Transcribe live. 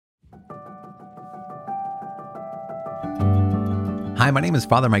Hi, my name is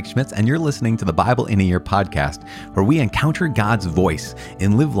Father Mike Schmitz, and you're listening to the Bible in a Year podcast, where we encounter God's voice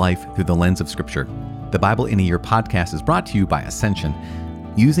and live life through the lens of Scripture. The Bible in a Year podcast is brought to you by Ascension.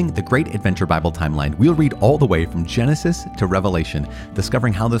 Using the Great Adventure Bible timeline, we'll read all the way from Genesis to Revelation,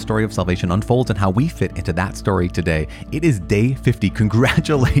 discovering how the story of salvation unfolds and how we fit into that story today. It is day 50.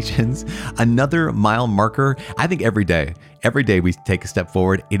 Congratulations. Another mile marker. I think every day we take a step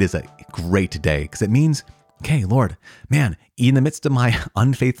forward, it is a great day because it means, okay, Lord, man, in the midst of my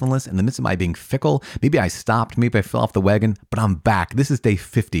unfaithfulness, in the midst of my being fickle, maybe I stopped, maybe I fell off the wagon, but I'm back. This is day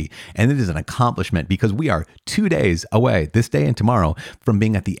 50, and it is an accomplishment because we are 2 days away, this day and tomorrow, from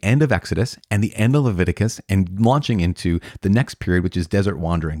being at the end of Exodus and the end of Leviticus and launching into the next period, which is desert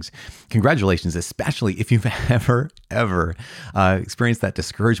wanderings. Congratulations, especially if you've ever experienced that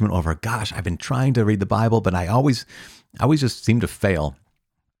discouragement over, gosh, I've been trying to read the Bible, but I always just seem to fail.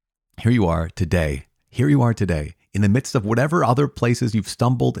 Here you are today, in the midst of whatever other places you've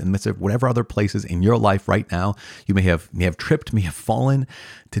stumbled, in the midst of whatever other places in your life right now, you may have tripped, may have fallen.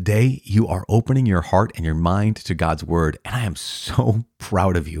 Today, you are opening your heart and your mind to God's word, and I am so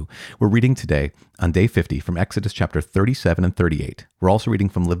proud of you. We're reading today on day 50 from Exodus chapter 37 and 38. We're also reading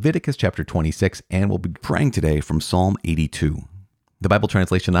from Leviticus chapter 26, and we'll be praying today from Psalm 82. The Bible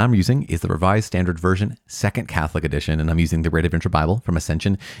translation I'm using is the Revised Standard Version, Second Catholic Edition, and I'm using the Great Adventure Bible from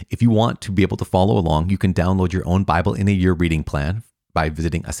Ascension. If you want to be able to follow along, you can download your own Bible in a Year reading plan by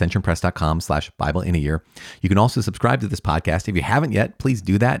visiting ascensionpress.com/Bible in a Year. You can also subscribe to this podcast. If you haven't yet, please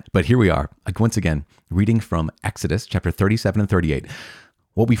do that. But here we are, once again, reading from Exodus chapter 37 and 38.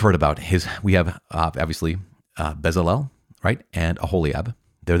 What we've heard about is we have obviously Bezalel, right, and Aholiab.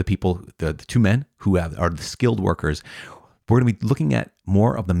 They're the people, the two men who are the skilled workers. We're going to be looking at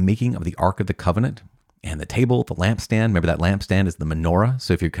more of the making of the Ark of the Covenant and the table, the lampstand. Remember that lampstand is the menorah.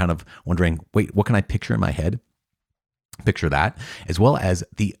 So if you're kind of wondering, wait, what can I picture in my head? Picture that, as well as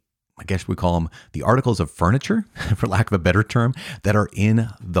I guess we call them the articles of furniture, for lack of a better term, that are in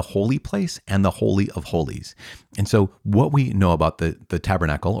the holy place and the Holy of Holies. And so what we know about the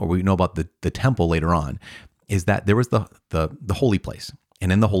tabernacle, or we know about the temple later on, is that there was the holy place.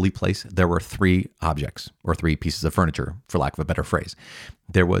 And in the holy place, there were three objects, or three pieces of furniture, for lack of a better phrase.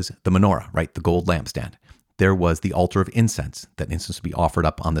 There was the menorah, right? The gold lampstand. There was the altar of incense, that incense would be offered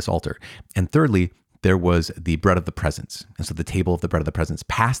up on this altar. And thirdly, there was the bread of the presence. And so the table of the bread of the presence.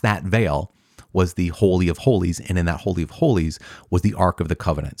 Past that veil was the Holy of Holies. And in that Holy of Holies was the Ark of the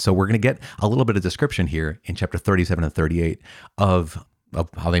Covenant. So we're going to get a little bit of description here in chapter 37 and 38 of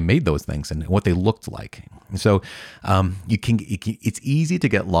how they made those things and what they looked like. And so it's easy to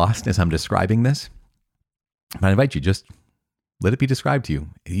get lost as I'm describing this, but I invite you, just let it be described to you.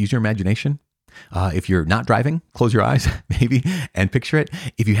 Use your imagination. If you're not driving, close your eyes maybe and picture it.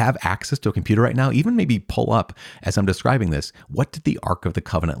 If you have access to a computer right now, even maybe pull up as I'm describing this, what did the Ark of the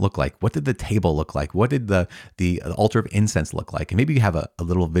Covenant look like? What did the table look like? What did the altar of incense look like? And maybe you have a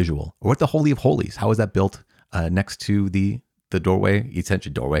little visual. Or what the Holy of Holies, how was that built next to the doorway,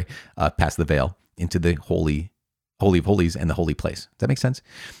 essentially doorway, past the veil into the Holy of Holies and the holy place. Does that make sense?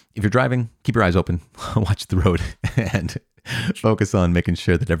 If you're driving, keep your eyes open, watch the road, and focus on making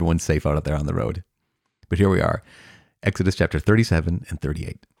sure that everyone's safe out there on the road. But here we are, Exodus chapter 37 and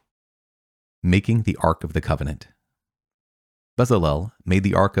 38. Making the Ark of the Covenant. Bezalel made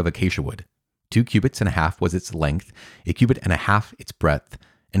the Ark of acacia wood. 2 cubits and a half was its length, 1 cubit and a half its breadth,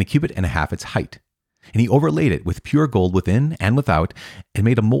 and 1 cubit and a half its height. And he overlaid it with pure gold within and without, and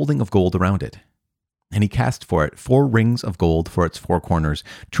made a molding of gold around it. And he cast for it 4 rings of gold for its 4 corners,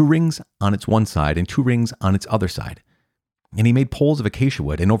 2 rings on its one side and 2 rings on its other side. And he made poles of acacia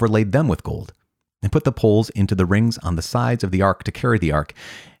wood and overlaid them with gold, and put the poles into the rings on the sides of the ark to carry the ark.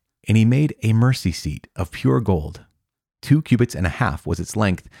 And he made a mercy seat of pure gold. 2 cubits and a half was its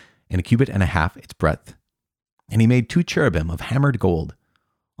length, and 1 cubit and a half its breadth. And he made 2 cherubim of hammered gold.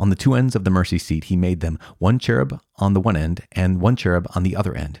 On the 2 ends of the mercy seat, he made them 1 cherub on the one end and 1 cherub on the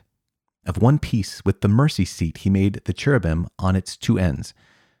other end. Of one piece with the mercy seat, he made the cherubim on its 2 ends.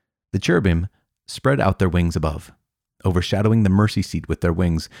 The cherubim spread out their wings above, overshadowing the mercy seat with their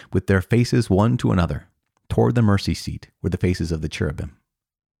wings, with their faces one to another. Toward the mercy seat were the faces of the cherubim.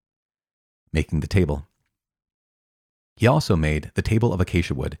 Making the table. He also made the table of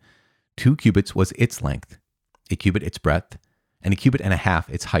acacia wood. 2 cubits was its length, 1 cubit its breadth, and 1 cubit and a half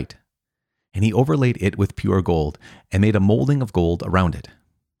its height. And he overlaid it with pure gold, and made a molding of gold around it.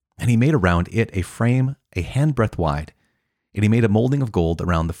 And he made around it a frame a handbreadth wide, and he made a molding of gold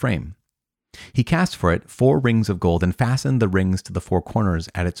around the frame. He cast for it 4 rings of gold, and fastened the rings to the 4 corners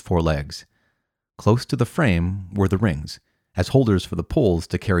at its 4 legs. Close to the frame were the rings, as holders for the poles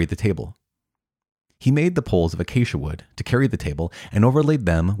to carry the table. He made the poles of acacia wood to carry the table and overlaid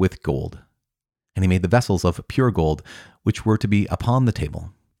them with gold. And he made the vessels of pure gold, which were to be upon the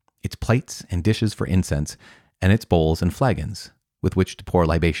table, its plates and dishes for incense, and its bowls and flagons, with which to pour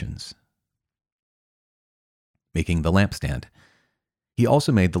libations. Making the lampstand. He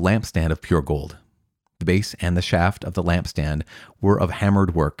also made the lampstand of pure gold. The base and the shaft of the lampstand were of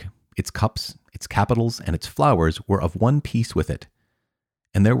hammered work. Its cups, its capitals, and its flowers were of one piece with it.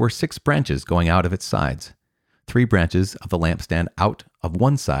 And there were 6 branches going out of its sides, 3 branches of the lampstand out of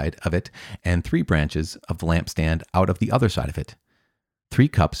one side of it, and 3 branches of the lampstand out of the other side of it. 3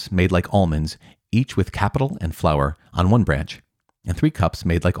 cups made like almonds, each with capital and flower on one branch, and 3 cups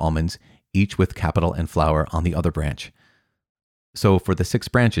made like almonds, each with capital and flower on the other branch. So for the 6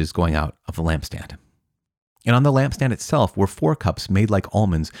 branches going out of the lampstand. And on the lampstand itself were 4 cups made like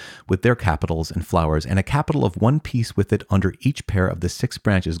almonds with their capitals and flowers, and a capital of one piece with it under each pair of the 6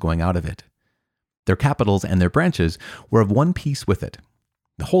 branches going out of it. Their capitals and their branches were of one piece with it.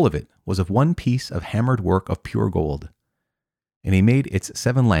 The whole of it was of one piece of hammered work of pure gold. And he made its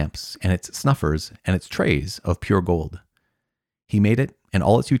 7 lamps, and its snuffers, and its trays of pure gold. He made it and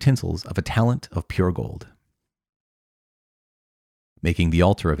all its utensils of a talent of pure gold. Making the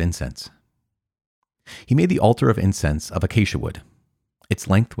altar of incense. He made the altar of incense of acacia wood. Its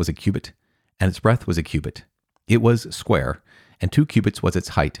length was a cubit, and its breadth was a cubit. It was square, and 2 cubits was its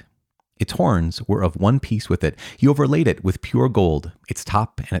height. Its horns were of one piece with it. He overlaid it with pure gold, its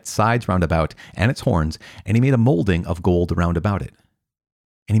top and its sides round about, and its horns, and he made a molding of gold round about it.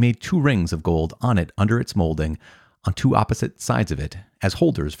 And he made 2 rings of gold on it under its molding, on 2 opposite sides of it, as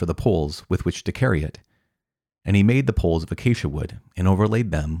holders for the poles with which to carry it. And he made the poles of acacia wood, and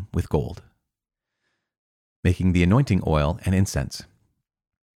overlaid them with gold. Making the anointing oil and incense.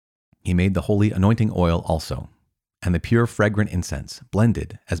 He made the holy anointing oil also, and the pure fragrant incense,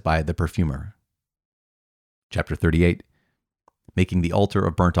 blended as by the perfumer. Chapter 38. Making the altar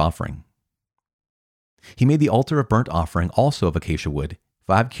of burnt offering. He made the altar of burnt offering also of acacia wood.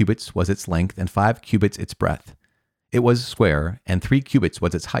 5 cubits was its length, and 5 cubits its breadth. It was square, and 3 cubits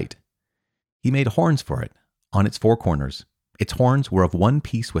was its height. He made horns for it, on its 4 corners. Its horns were of one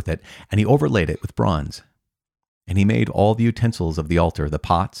piece with it, and he overlaid it with bronze. And he made all the utensils of the altar, the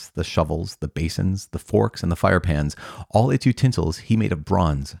pots, the shovels, the basins, the forks, and the firepans. All its utensils he made of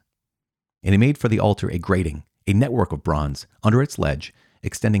bronze. And he made for the altar a grating, a network of bronze, under its ledge,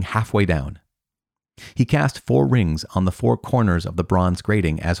 extending halfway down. He cast 4 rings on the 4 corners of the bronze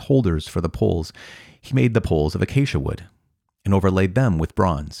grating as holders for the poles. He made the poles of acacia wood, and overlaid them with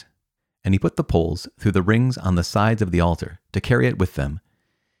bronze. And he put the poles through the rings on the sides of the altar, to carry it with them.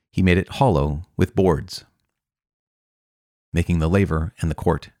 He made it hollow with boards. Making the laver and the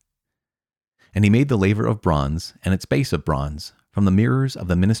court. And he made the laver of bronze, and its base of bronze, from the mirrors of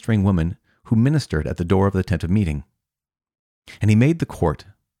the ministering women who ministered at the door of the tent of meeting. And he made the court.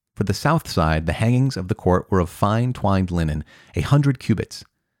 For the south side, the hangings of the court were of fine twined linen, 100 cubits.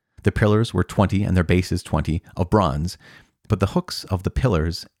 The pillars were 20, and their bases 20, of bronze, but the hooks of the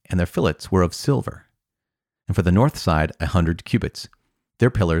pillars and their fillets were of silver. And for the north side, 100 cubits. Their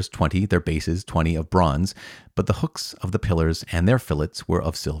pillars 20, their bases 20 of bronze, but the hooks of the pillars and their fillets were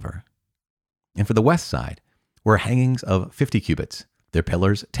of silver. And for the west side were hangings of 50 cubits, their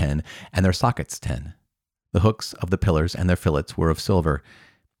pillars 10, and their sockets 10. The hooks of the pillars and their fillets were of silver.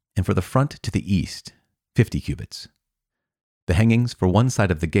 And for the front to the east, 50 cubits. The hangings for one side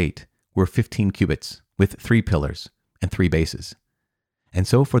of the gate were 15 cubits, with 3 pillars and 3 bases. And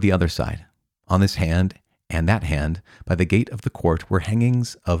so for the other side, on this hand and that hand, by the gate of the court, were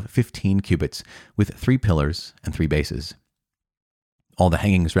hangings of 15 cubits, with 3 pillars and 3 bases. All the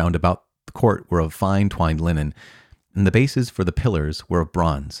hangings round about the court were of fine twined linen, and the bases for the pillars were of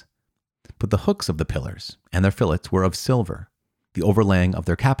bronze. But the hooks of the pillars and their fillets were of silver. The overlaying of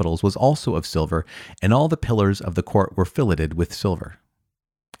their capitals was also of silver, and all the pillars of the court were filleted with silver.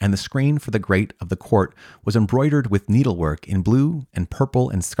 And the screen for the grate of the court was embroidered with needlework in blue and purple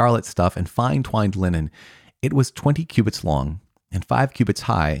and scarlet stuff and fine twined linen. It was 20 cubits long and 5 cubits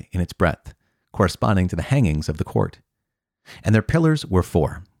high in its breadth, corresponding to the hangings of the court. And their pillars were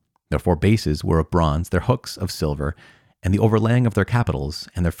 4. Their 4 bases were of bronze, their hooks of silver, and the overlaying of their capitals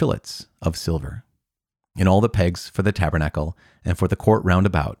and their fillets of silver. And all the pegs for the tabernacle and for the court round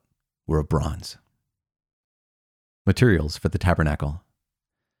about were of bronze. Materials for the tabernacle.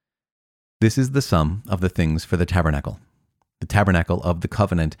 This is the sum of the things for the tabernacle of the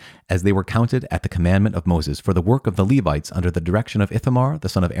covenant, as they were counted at the commandment of Moses for the work of the Levites under the direction of Ithamar, the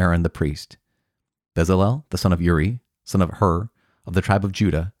son of Aaron the priest. Bezalel, the son of Uri, son of Hur, of the tribe of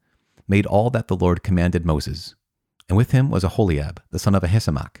Judah, made all that the Lord commanded Moses. And with him was Aholiab, the son of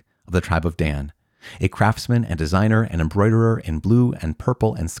Ahisamach, of the tribe of Dan. a craftsman and designer and embroiderer in blue and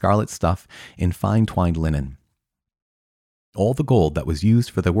purple and scarlet stuff in fine twined linen. All the gold that was used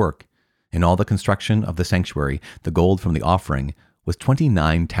for the work, in all the construction of the sanctuary, the gold from the offering, was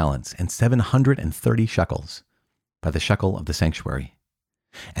 29 talents and 730 shekels, by the shekel of the sanctuary.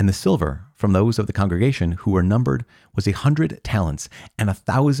 And the silver from those of the congregation who were numbered was 100 talents and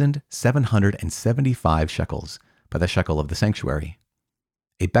 1,775 shekels, by the shekel of the sanctuary.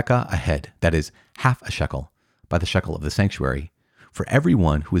 A bekah a head, that is, half a shekel, by the shekel of the sanctuary, for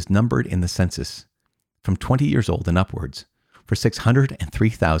everyone who is numbered in the census, from 20 years old and upwards, for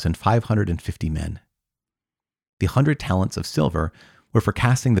 603,550 men. The 100 talents of silver were for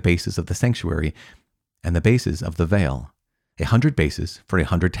casting the bases of the sanctuary and the bases of the veil, 100 bases for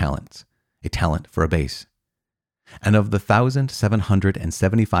 100 talents, a talent for a base. And of the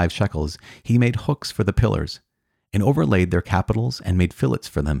 1,775 shekels he made hooks for the pillars, and overlaid their capitals and made fillets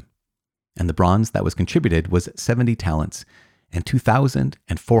for them. And the bronze that was contributed was 70 talents, and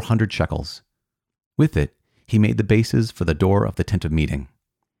 2,400 shekels. With it he made the bases for the door of the tent of meeting,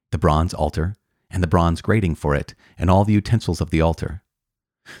 the bronze altar, and the bronze grating for it, and all the utensils of the altar,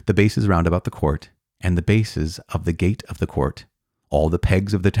 the bases round about the court, and the bases of the gate of the court, all the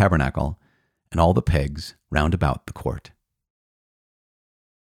pegs of the tabernacle, and all the pegs round about the court.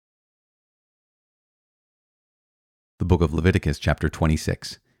 The book of Leviticus, chapter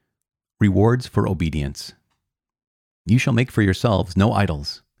 26. Rewards for obedience. You shall make for yourselves no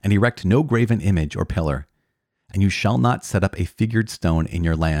idols, and erect no graven image or pillar, and you shall not set up a figured stone in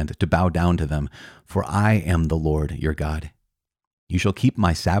your land to bow down to them, for I am the Lord your God. You shall keep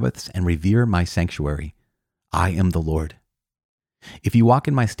my Sabbaths and revere my sanctuary. I am the Lord. If you walk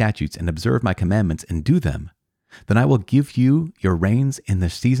in my statutes and observe my commandments and do them, then I will give you your rains in the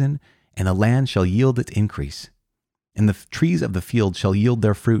season, and the land shall yield its increase, and the trees of the field shall yield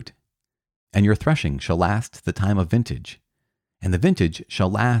their fruit, and your threshing shall last the time of vintage, and the vintage shall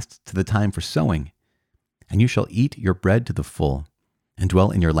last to the time for sowing, and you shall eat your bread to the full, and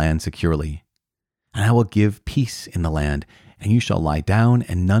dwell in your land securely. And I will give peace in the land, and you shall lie down,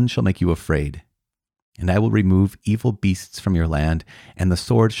 and none shall make you afraid. And I will remove evil beasts from your land, and the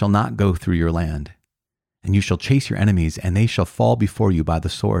sword shall not go through your land. And you shall chase your enemies, and they shall fall before you by the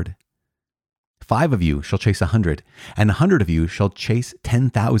sword. 5 of you shall chase 100, and 100 of you shall chase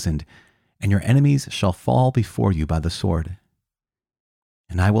 10,000, and your enemies shall fall before you by the sword.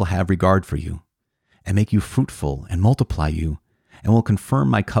 And I will have regard for you, and make you fruitful, and multiply you, and will confirm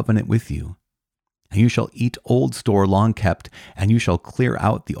my covenant with you. And you shall eat old store long kept, and you shall clear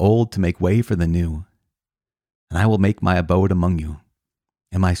out the old to make way for the new. And I will make my abode among you,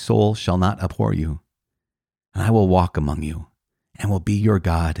 and my soul shall not abhor you. And I will walk among you, and will be your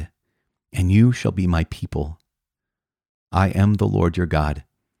God, and you shall be my people. I am the Lord your God,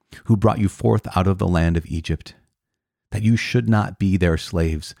 who brought you forth out of the land of Egypt, that you should not be their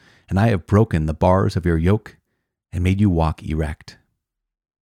slaves, and I have broken the bars of your yoke and made you walk erect.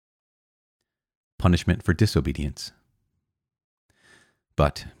 Punishment for disobedience.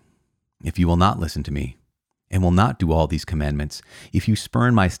 But if you will not listen to me, and will not do all these commandments, if you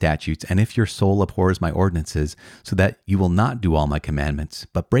spurn my statutes, and if your soul abhors my ordinances, so that you will not do all my commandments,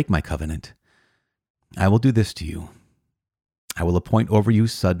 but break my covenant, I will do this to you. I will appoint over you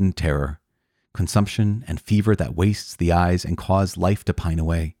sudden terror, consumption and fever that wastes the eyes and cause life to pine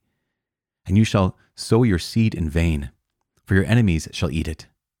away. And you shall sow your seed in vain, for your enemies shall eat it.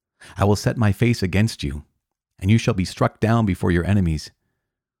 I will set my face against you, and you shall be struck down before your enemies.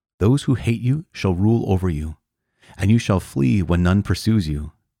 Those who hate you shall rule over you, and you shall flee when none pursues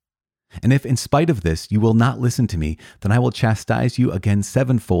you. And if in spite of this you will not listen to me, then I will chastise you again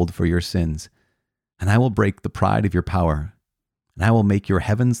sevenfold for your sins, and I will break the pride of your power, and I will make your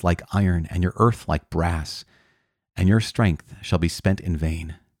heavens like iron and your earth like brass, and your strength shall be spent in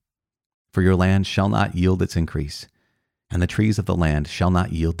vain. For your land shall not yield its increase, and the trees of the land shall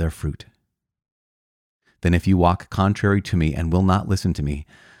not yield their fruit. Then if you walk contrary to me and will not listen to me,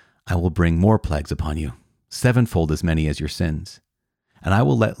 I will bring more plagues upon you, sevenfold as many as your sins. And I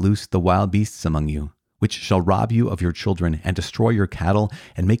will let loose the wild beasts among you, which shall rob you of your children and destroy your cattle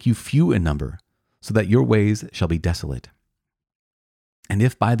and make you few in number, so that your ways shall be desolate. And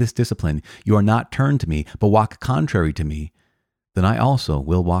if by this discipline you are not turned to me, but walk contrary to me, then I also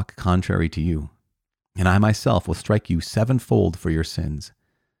will walk contrary to you. And I myself will strike you sevenfold for your sins.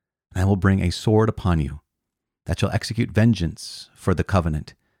 And I will bring a sword upon you, that shall execute vengeance for the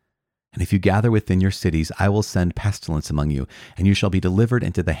covenant. And if you gather within your cities, I will send pestilence among you, and you shall be delivered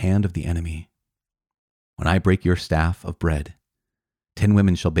into the hand of the enemy. When I break your staff of bread, 10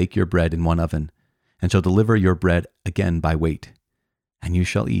 women shall bake your bread in one oven, and shall deliver your bread again by weight. And you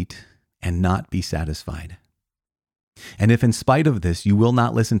shall eat, and not be satisfied. And if in spite of this you will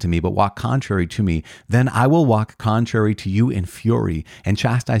not listen to me, but walk contrary to me, then I will walk contrary to you in fury and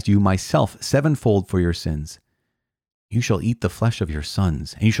chastise you myself sevenfold for your sins. You shall eat the flesh of your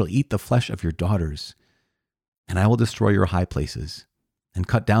sons, and you shall eat the flesh of your daughters. And I will destroy your high places, and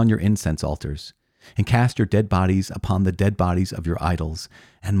cut down your incense altars, and cast your dead bodies upon the dead bodies of your idols,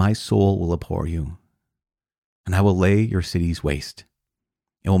 and my soul will abhor you. And I will lay your cities waste,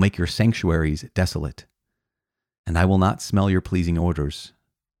 and will make your sanctuaries desolate. And I will not smell your pleasing odors.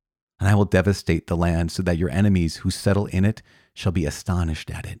 And I will devastate the land so that your enemies who settle in it shall be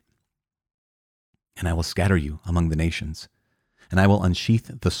astonished at it. And I will scatter you among the nations, and I will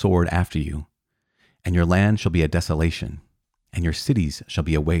unsheath the sword after you. And your land shall be a desolation, and your cities shall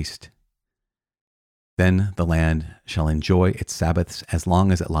be a waste. Then the land shall enjoy its Sabbaths as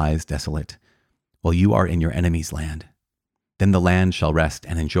long as it lies desolate, while you are in your enemy's land. Then the land shall rest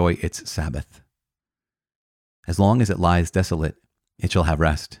and enjoy its Sabbath. As long as it lies desolate, it shall have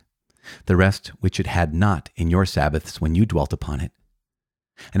rest, the rest which it had not in your Sabbaths when you dwelt upon it.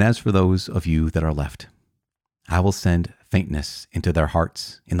 And as for those of you that are left, I will send faintness into their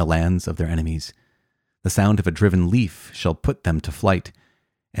hearts in the lands of their enemies. The sound of a driven leaf shall put them to flight,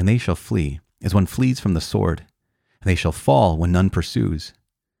 and they shall flee as one flees from the sword, and they shall fall when none pursues.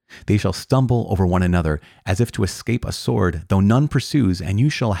 They shall stumble over one another as if to escape a sword, though none pursues, and you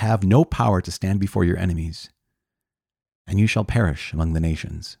shall have no power to stand before your enemies. And you shall perish among the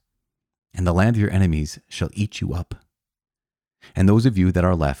nations, and the land of your enemies shall eat you up. And those of you that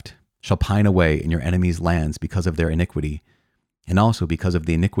are left shall pine away in your enemies' lands because of their iniquity, and also because of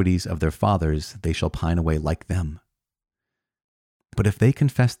the iniquities of their fathers they shall pine away like them. But if they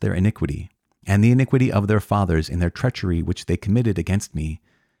confess their iniquity, and the iniquity of their fathers in their treachery which they committed against me,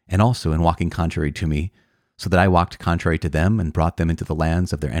 and also in walking contrary to me, so that I walked contrary to them and brought them into the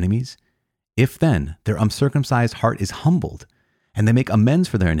lands of their enemies, if then their uncircumcised heart is humbled, and they make amends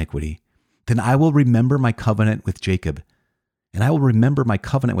for their iniquity, then I will remember my covenant with Jacob, and I will remember my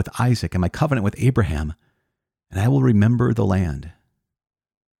covenant with Isaac and my covenant with Abraham, and I will remember the land.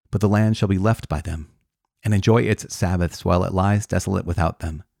 But the land shall be left by them, and enjoy its Sabbaths while it lies desolate without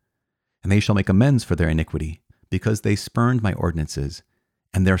them. And they shall make amends for their iniquity, because they spurned my ordinances,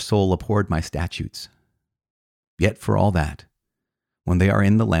 and their soul abhorred my statutes. Yet for all that, when they are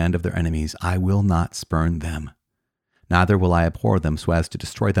in the land of their enemies, I will not spurn them, neither will I abhor them so as to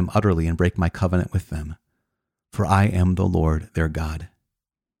destroy them utterly and break my covenant with them. For I am the Lord their God.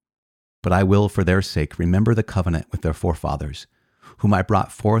 But I will for their sake remember the covenant with their forefathers, whom I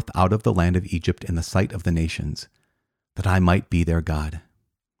brought forth out of the land of Egypt in the sight of the nations, that I might be their God.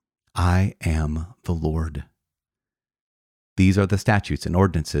 I am the Lord. These are the statutes and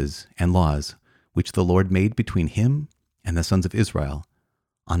ordinances and laws which the Lord made between him and the sons of Israel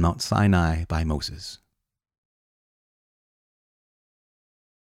on Mount Sinai by Moses.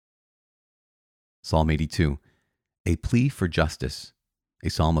 Psalm 82, a plea for justice, a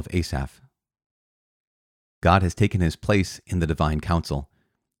psalm of Asaph. God has taken his place in the divine council.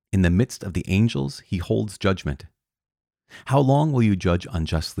 In the midst of the angels, he holds judgment. How long will you judge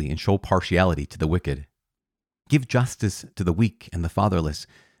unjustly and show partiality to the wicked? Give justice to the weak and the fatherless.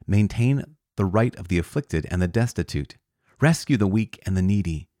 Maintain the right of the afflicted and the destitute. Rescue the weak and the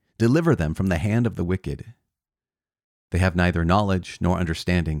needy. Deliver them from the hand of the wicked. They have neither knowledge nor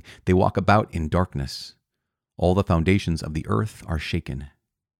understanding. They walk about in darkness. All the foundations of the earth are shaken.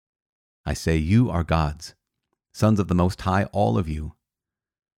 I say, you are gods, sons of the Most High, all of you.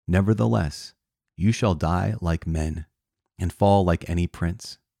 Nevertheless, you shall die like men and fall like any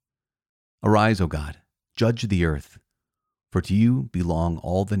prince. Arise, O God, judge the earth, for to you belong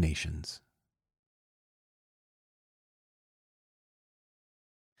all the nations.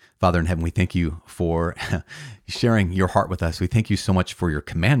 Father in heaven, we thank you for sharing your heart with us. We thank you so much for your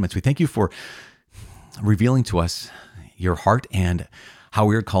commandments. We thank you for revealing to us your heart and how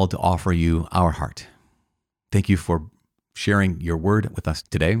we are called to offer you our heart. Thank you for sharing your word with us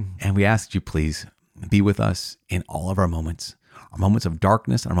today. And we ask you, please, be with us in all of our moments of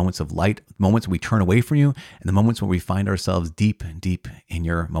darkness, our moments of light, moments we turn away from you, and the moments where we find ourselves deep, deep in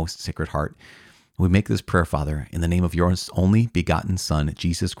your most sacred heart. We make this prayer, Father, in the name of your only begotten Son,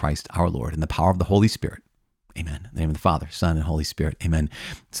 Jesus Christ, our Lord, in the power of the Holy Spirit. Amen. In the name of the Father, Son, and Holy Spirit. Amen.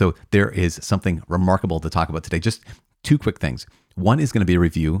 So there is something remarkable to talk about today. Just two quick things. One is going to be a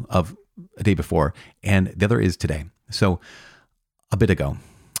review of a day before, and the other is today. So a bit ago,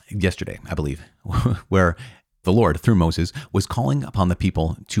 yesterday, I believe, where the Lord, through Moses, was calling upon the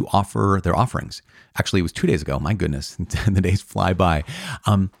people to offer their offerings. Actually, it was 2 days ago. My goodness, the days fly by.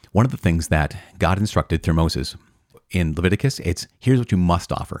 One of the things that God instructed through Moses in Leviticus, it's here's what you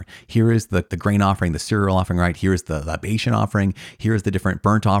must offer. Here is the grain offering, the cereal offering, right? Here's the libation offering. Here's the different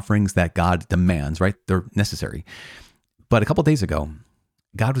burnt offerings that God demands, right? They're necessary. But a couple of days ago,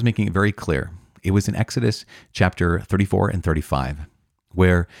 God was making it very clear. It was in Exodus chapter 34 and 35,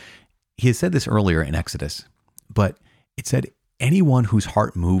 where he had said this earlier in Exodus, but it said, anyone whose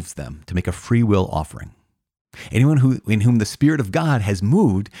heart moves them to make a free will offering, anyone in whom the Spirit of God has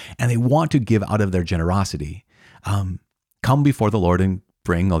moved and they want to give out of their generosity, come before the Lord and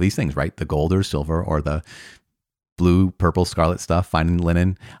bring all these things, right? The gold or silver or the blue, purple, scarlet stuff, fine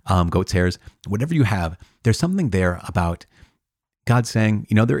linen, goat's hairs, whatever you have. There's something there about God saying,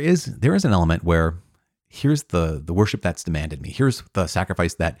 there is an element where here's the worship that's demanded me. Here's the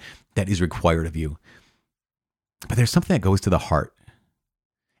sacrifice that is required of you. But there's something that goes to the heart.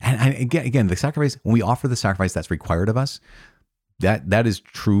 And again, the sacrifice, when we offer the sacrifice that's required of us, that is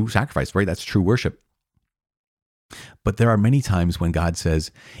true sacrifice, right? That's true worship. But there are many times when God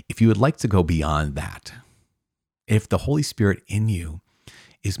says, if you would like to go beyond that, if the Holy Spirit in you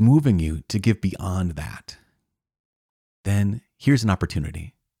is moving you to give beyond that, then here's an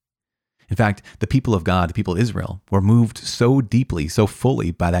opportunity. In fact, the people of God, the people of Israel, were moved so deeply, so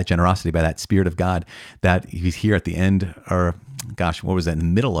fully by that generosity, by that Spirit of God, that he's here at the end, or gosh, what was that, in the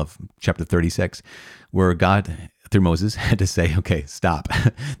middle of chapter 36, where God, through Moses, had to say, okay, stop.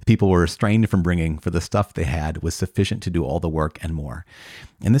 The people were restrained from bringing, for the stuff they had was sufficient to do all the work and more.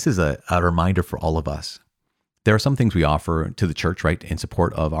 And this is a reminder for all of us. There are some things we offer to the church, right, in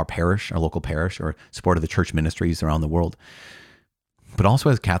support of our parish, our local parish, or support of the church ministries around the world. But also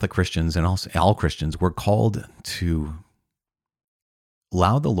as Catholic Christians and also all Christians, we're called to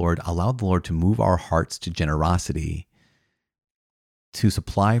allow the Lord to move our hearts to generosity to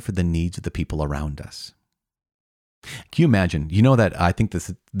supply for the needs of the people around us. Can you imagine? That I think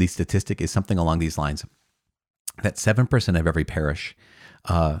the statistic is something along these lines, that 7% of every parish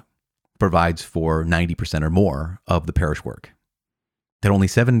provides for 90% or more of the parish work. That only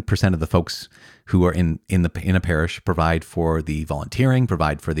 7% of the folks who are in a parish provide for the volunteering,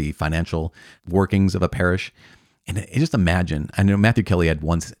 provide for the financial workings of a parish. And just imagine, I know Matthew Kelly had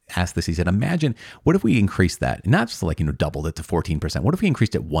once asked this, he said, imagine, what if we increased that? And not just doubled it to 14%. What if we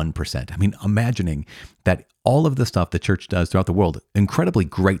increased it 1%? I mean, imagining that all of the stuff the church does throughout the world, incredibly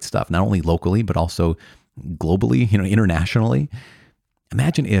great stuff, not only locally, but also globally, internationally.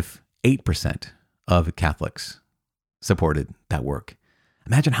 Imagine if 8% of Catholics supported that work.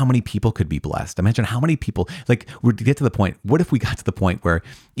 Imagine how many people could be blessed. Imagine how many people, we'd get to the point, what if we got to the point where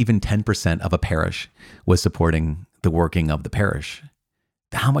even 10% of a parish was supporting the working of the parish?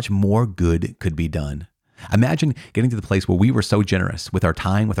 How much more good could be done? Imagine getting to the place where we were so generous with our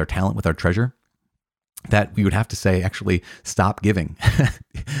time, with our talent, with our treasure, that we would have to say, actually, stop giving.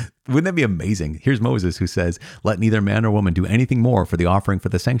 Wouldn't that be amazing? Here's Moses who says, let neither man nor woman do anything more for the offering for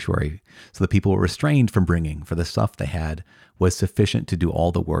the sanctuary. So the people were restrained from bringing, for the stuff they had was sufficient to do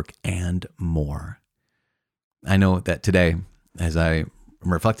all the work and more. I know that today, as I'm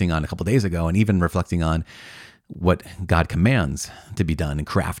reflecting on a couple of days ago, and even reflecting on what God commands to be done and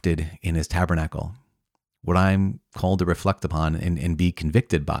crafted in his tabernacle, what I'm called to reflect upon and be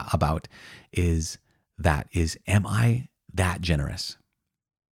convicted about is, am I that generous?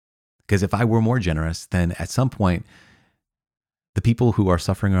 Because if I were more generous, then at some point, the people who are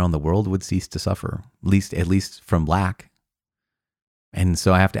suffering around the world would cease to suffer, at least from lack. And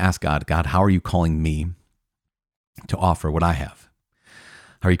so I have to ask God, how are you calling me to offer what I have?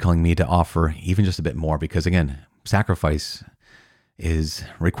 How are you calling me to offer even just a bit more? Because again, sacrifice is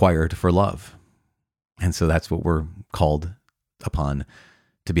required for love. And so that's what we're called upon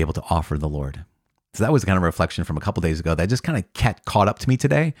to be able to offer the Lord. So that was kind of a reflection from a couple days ago that just kind of caught up to me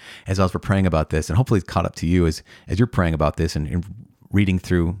today as I was praying about this. And hopefully it's caught up to you as you're praying about this and reading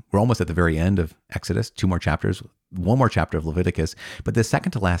through. We're almost at the very end of Exodus, 2 more chapters, 1 more chapter of Leviticus. But the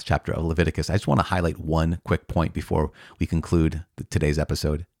second to last chapter of Leviticus, I just want to highlight one quick point before we conclude today's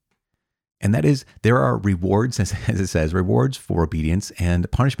episode. And that is, there are rewards, as it says, rewards for obedience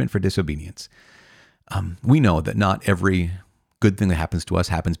and punishment for disobedience. We know that not every good thing that happens to us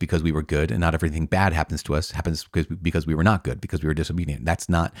happens because we were good, and not everything bad happens to us happens because we were not good, because we were disobedient. It's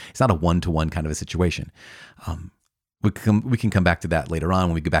not a one-to-one kind of a situation. We can come back to that later on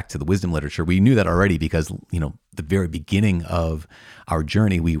when we go back to the wisdom literature. We knew that already because, the very beginning of our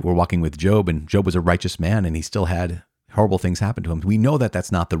journey, we were walking with Job, and Job was a righteous man, and he still had horrible things happen to him. We know that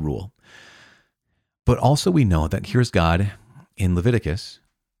that's not the rule. But also we know that here's God in Leviticus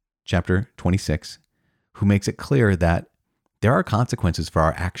chapter 26, who makes it clear that there are consequences for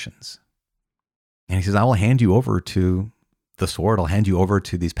our actions. And he says, I will hand you over to the sword. I'll hand you over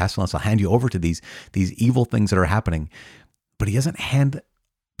to these pestilence. I'll hand you over to these evil things that are happening. But he doesn't hand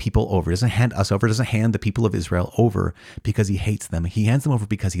people over. He doesn't hand us over. He doesn't hand the people of Israel over because he hates them. He hands them over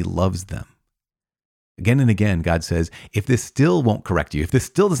because he loves them. Again and again, God says, if this still won't correct you, if this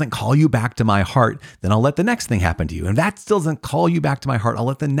still doesn't call you back to my heart, then I'll let the next thing happen to you. And if that still doesn't call you back to my heart, I'll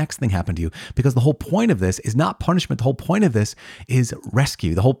let the next thing happen to you. Because the whole point of this is not punishment. The whole point of this is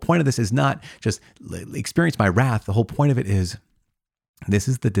rescue. The whole point of this is not just experience my wrath. The whole point of it is, this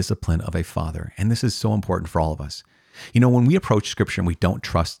is the discipline of a father. And this is so important for all of us. You know, when we approach scripture and we don't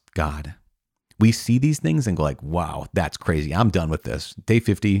trust God, we see these things and go like, wow, that's crazy. I'm done with this. Day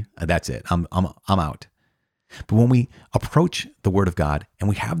 50, that's it. I'm out. But when we approach the word of God and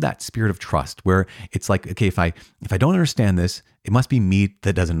we have that spirit of trust where it's like, okay, if I don't understand this, it must be me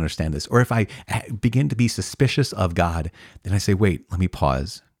that doesn't understand this. Or if I begin to be suspicious of God, then I say, wait, let me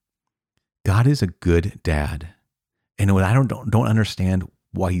pause. God is a good dad. And when I don't understand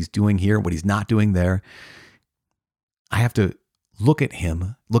what he's doing here, what he's not doing there, I have to look at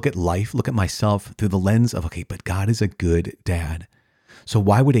him, look at life, look at myself through the lens of, okay, but God is a good dad. So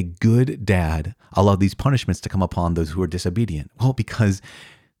why would a good dad allow these punishments to come upon those who are disobedient? Well, because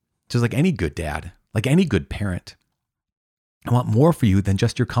just like any good dad, like any good parent, I want more for you than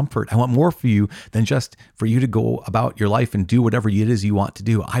just your comfort. I want more for you than just for you to go about your life and do whatever it is you want to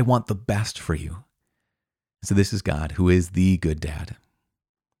do. I want the best for you. So this is God, who is the good dad,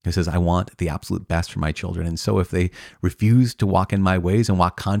 who says, I want the absolute best for my children. And so if they refuse to walk in my ways and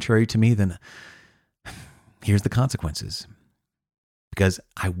walk contrary to me, then here's the consequences. Because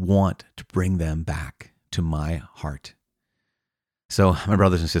I want to bring them back to my heart. So my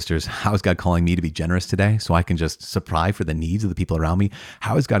brothers and sisters, how is God calling me to be generous today so I can just supply for the needs of the people around me?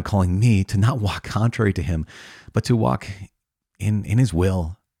 How is God calling me to not walk contrary to him, but to walk in his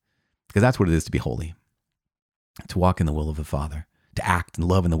will? Because that's what it is to be holy, to walk in the will of the Father, to act and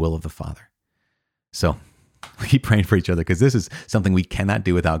love in the will of the Father. So we keep praying for each other because this is something we cannot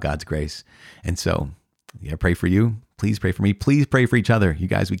do without God's grace. And so I pray for you. Please pray for me. Please pray for each other. You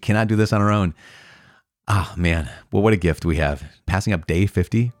guys, we cannot do this on our own. Ah, man. Well, what a gift we have. Passing up day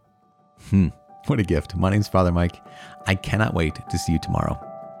 50. What a gift. My name's Father Mike. I cannot wait to see you tomorrow.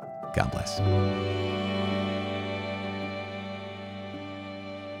 God bless.